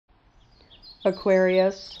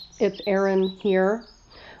Aquarius. It's Erin here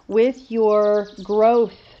with your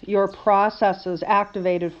growth, your processes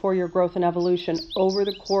activated for your growth and evolution over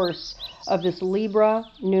the course of this Libra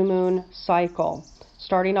new moon cycle,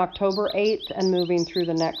 starting October 8th and moving through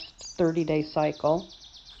the next 30-day cycle.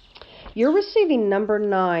 You're receiving number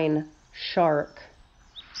 9, Shark,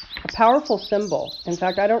 a powerful symbol. In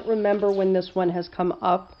fact, I don't remember when this one has come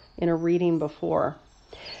up in a reading before.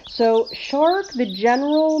 So shark, the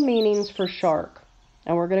general meanings for shark,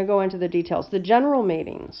 and we're going to go into the details. The general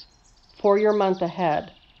meanings for your month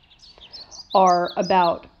ahead are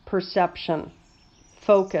about perception,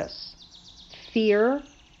 focus, fear,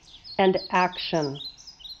 and action.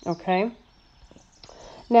 Okay?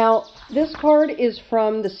 Now, this card is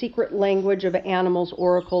from the Secret Language of Animals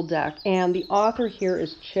Oracle deck, and the author here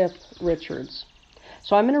is Chip Richards.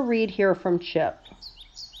 So I'm going to read here from Chip.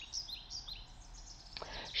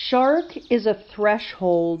 Shark is a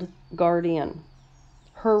threshold guardian.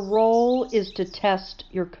 Her role is to test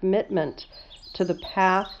your commitment to the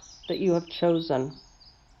path that you have chosen.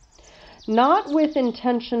 Not with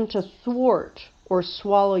intention to thwart or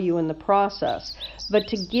swallow you in the process, but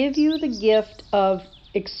to give you the gift of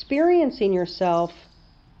experiencing yourself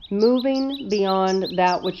moving beyond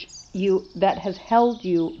that has held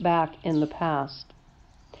you back in the past.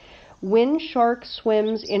 When Shark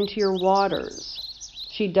swims into your waters,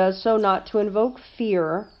 she does so not to invoke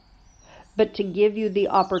fear, but to give you the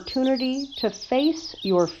opportunity to face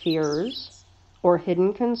your fears or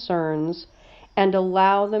hidden concerns and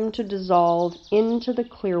allow them to dissolve into the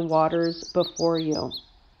clear waters before you.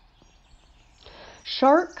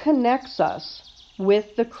 Shark connects us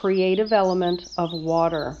with the creative element of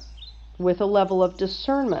water, with a level of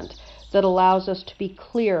discernment that allows us to be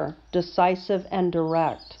clear, decisive, and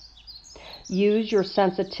direct. Use your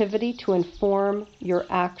sensitivity to inform your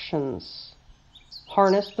actions.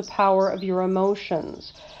 Harness the power of your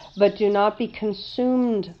emotions, but do not be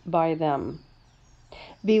consumed by them.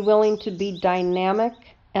 Be willing to be dynamic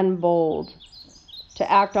and bold,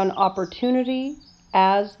 to act on opportunity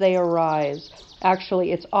as they arise.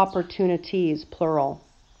 Actually, it's opportunities, plural.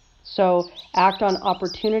 So act on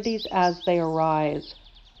opportunities as they arise,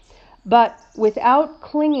 but without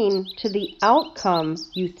clinging to the outcome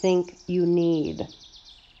you think you need.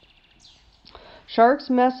 Shark's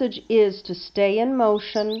message is to stay in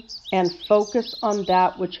motion and focus on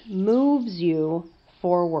that which moves you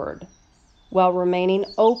forward, while remaining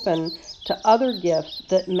open to other gifts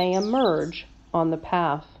that may emerge on the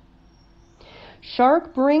path.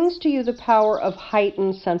 Shark brings to you the power of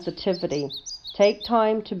heightened sensitivity. Take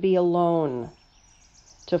time to be alone,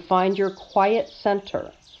 to find your quiet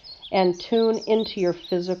center, and tune into your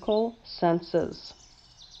physical senses.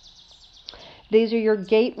 These are your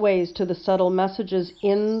gateways to the subtle messages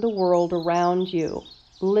in the world around you.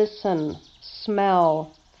 Listen,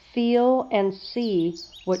 smell, feel, and see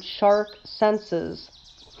what Shark senses,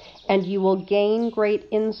 and you will gain great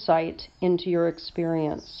insight into your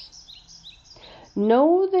experience.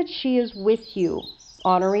 Know that she is with you,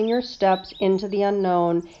 honoring your steps into the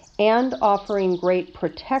unknown and offering great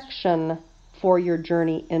protection for your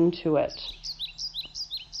journey into it.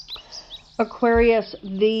 Aquarius,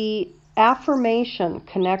 the affirmation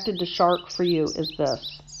connected to Shark for you is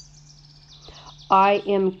this: I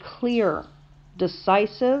am clear,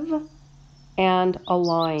 decisive, and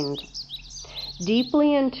aligned.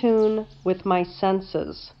 Deeply in tune with my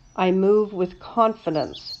senses, I move with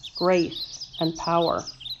confidence, grace, and power.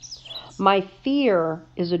 My fear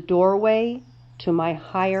is a doorway to my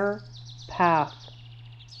higher path.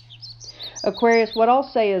 Aquarius, what I'll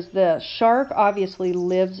say is this: Shark obviously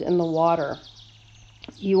lives in the water.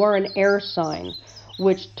 You are an air sign,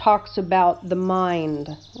 which talks about the mind,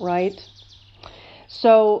 right?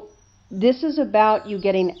 So this is about you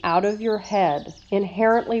getting out of your head,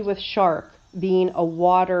 inherently with Shark being a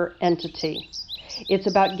water entity. It's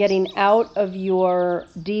about getting out of your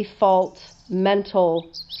default mental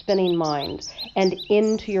spinning mind and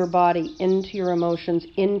into your body, into your emotions,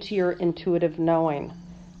 into your intuitive knowing.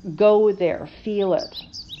 Go there, feel it,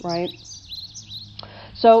 right?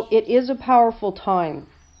 So it is a powerful time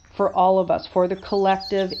for all of us, for the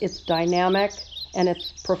collective. It's dynamic and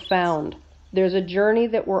it's profound. There's a journey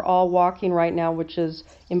that we're all walking right now, which is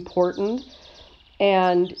important,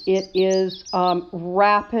 and it is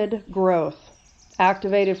rapid growth,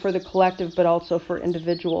 activated for the collective, but also for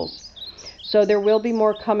individuals. So there will be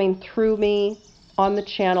more coming through me on the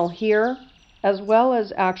channel here, as well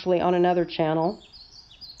as actually on another channel,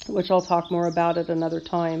 which I'll talk more about at another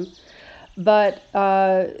time. But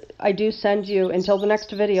I do send you, until the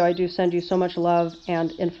next video, I do send you so much love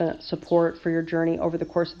and infinite support for your journey over the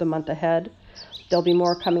course of the month ahead. There'll be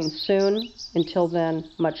more coming soon. Until then,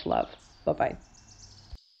 much love. Bye-bye.